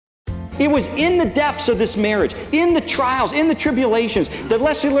It was in the depths of this marriage, in the trials, in the tribulations, that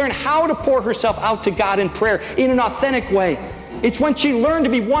Leslie learned how to pour herself out to God in prayer in an authentic way. It's when she learned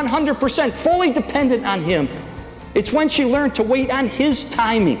to be 100% fully dependent on Him. It's when she learned to wait on His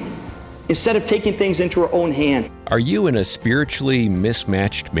timing instead of taking things into her own hand. Are you in a spiritually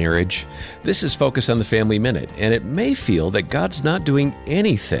mismatched marriage? This is Focus on the Family Minute, and it may feel that God's not doing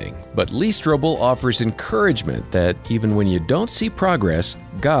anything, but Lee Strobel offers encouragement that even when you don't see progress,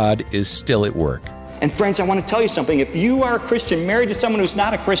 God is still at work. And friends, I want to tell you something. If you are a Christian, married to someone who's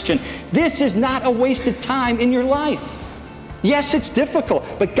not a Christian, this is not a wasted time in your life. Yes, it's difficult,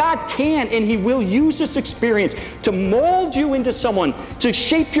 but God can and He will use this experience to mold you into someone, to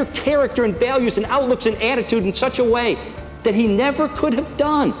shape your character and values and outlooks and attitude in such a way that He never could have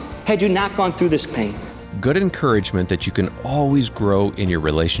done had you not gone through this pain. Good encouragement that you can always grow in your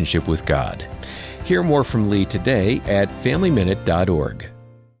relationship with God. Hear more from Lee today at FamilyMinute.org.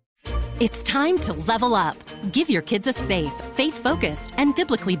 It's time to level up. Give your kids a safe, faith-focused, and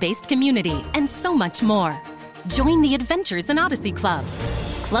biblically based community, and so much more. Join the Adventures in Odyssey Club.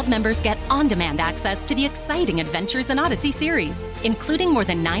 Club members get on-demand access to the exciting Adventures in Odyssey series, including more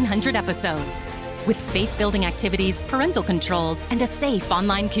than 900 episodes. With faith-building activities, parental controls, and a safe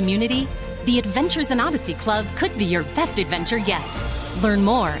online community, the Adventures in Odyssey Club could be your best adventure yet. Learn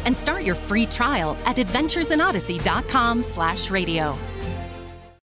more and start your free trial at adventuresinodyssey.com/radio.